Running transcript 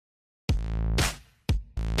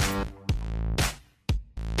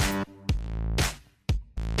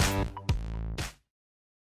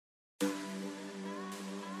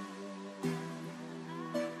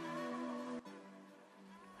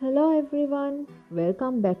Hello everyone,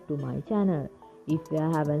 welcome back to my channel. If you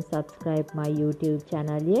haven't subscribed my YouTube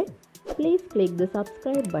channel yet, please click the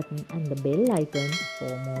subscribe button and the bell icon for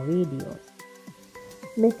more videos.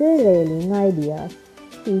 Metal railing ideas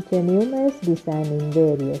feature numerous designs in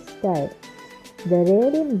various styles. The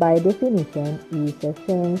railing by definition is a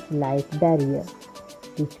fence-like barrier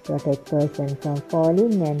which protects persons from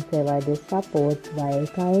falling and provides support while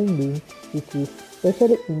climbing, which is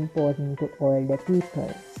especially important to older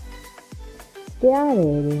people. Stair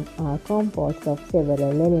railings are composed of several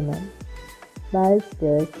elements: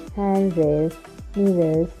 balusters, handrails,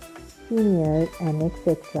 nivels, pinions, and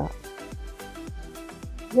etc.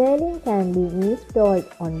 Railing can be installed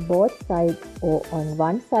on both sides or on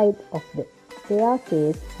one side of the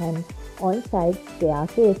staircase and on-side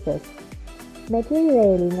staircases. Metal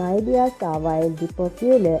railing ideas are widely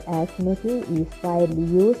popular as metal is widely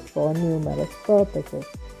used for numerous purposes: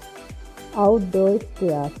 outdoor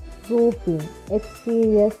stairs, roofing,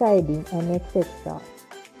 exterior siding, and etc.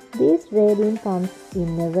 These railings come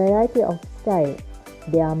in a variety of styles.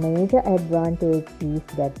 Their major advantage is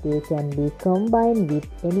that they can be combined with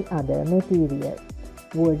any other material: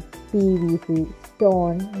 wood, PVC,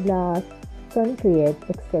 stone, glass, concrete,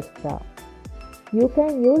 etc. You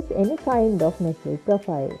can use any kind of metal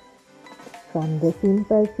profile, from the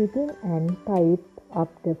simple fitting and type up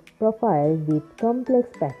the profile with complex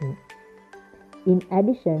pattern. In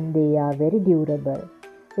addition, they are very durable,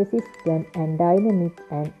 resistant and dynamic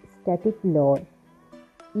and static load.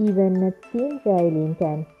 Even a thin railing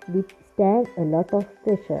can withstand a lot of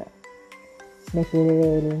pressure. Metal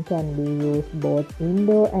railing can be used both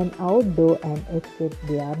indoor and outdoor and accept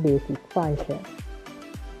their basic function.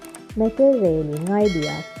 Metal railing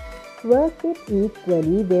ideas work with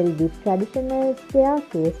equally well with traditional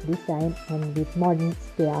staircase design and with modern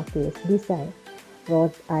staircase design.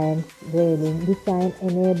 Wrought iron railing design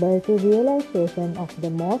enable to realization of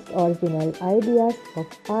the most original ideas of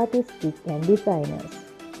artistic and designers.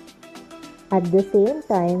 At the same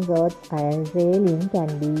time, wrought iron railing can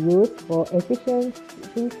be used for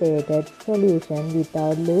efficiency-rated solution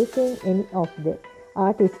without losing any of the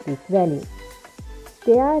artistic value.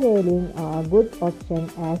 Stair railings are a good option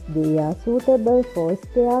as they are suitable for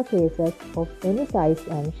staircases of any size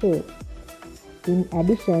and shape. In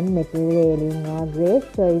addition, metal railings are a great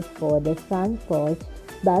choice for the front porch,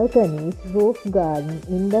 balconies, roof garden,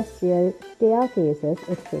 industrial staircases,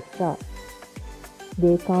 etc.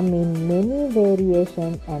 They come in many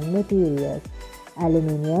variations and materials: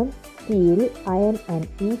 aluminium, steel, iron, and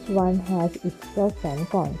each one has its pros and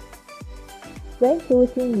cons. When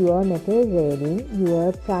choosing your metal railing,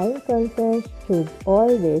 your prime concern should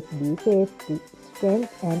always be safety, strength,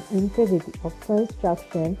 and integrity of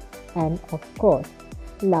construction, and of course,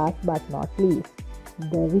 last but not least,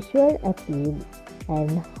 the visual appeal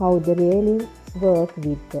and how the railings work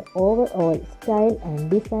with the overall style and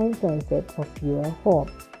design concept of your home.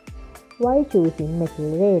 Why choosing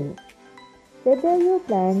metal railing? Whether you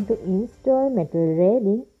plan to install metal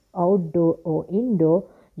railing outdoor or indoor,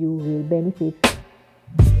 you will benefit.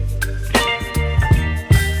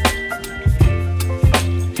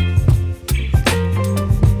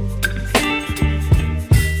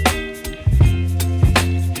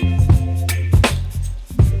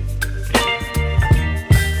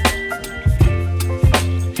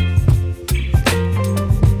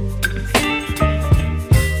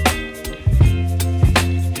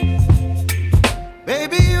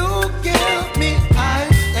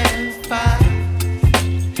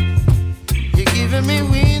 Me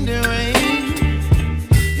wind and rain,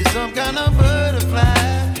 you're some kind of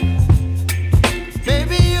butterfly.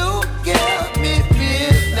 Baby, you give me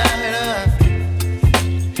midnight.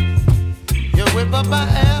 You whip up my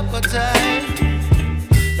appetite.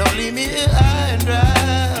 Don't leave me here high and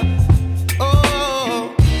dry.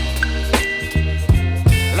 Oh,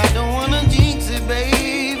 well, I don't wanna jinx it,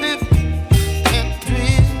 baby, and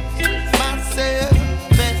twist myself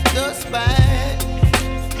at the spine.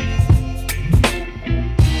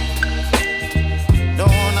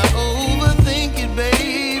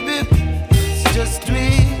 Just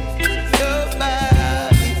twist your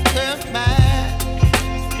body and mine.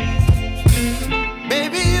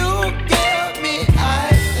 Baby, you give me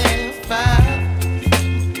ice and fire.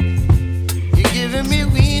 You're giving me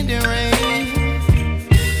wind and rain.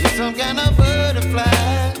 You're some kind of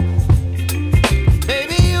butterfly.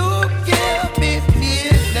 Baby, you give me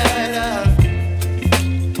midnight.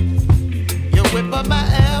 You whip up my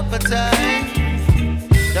appetite.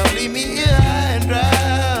 Don't leave me here high and dry.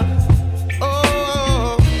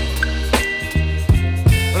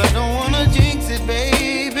 Jinx it,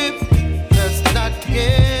 baby. Let's not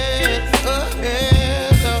get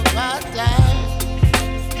ahead of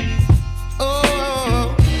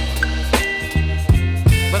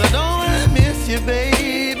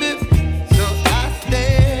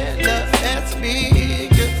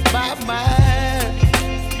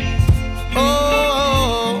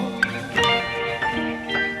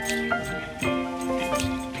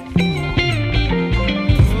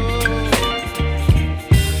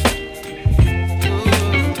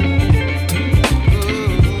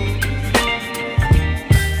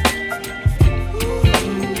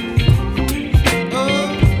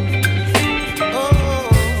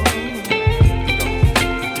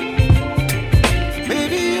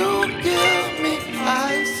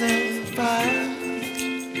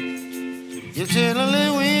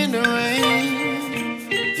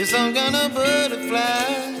some kind of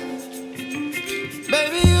butterfly.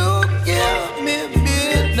 Baby, you give me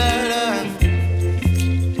midnight.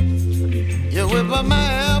 You whip up my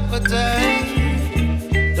appetite.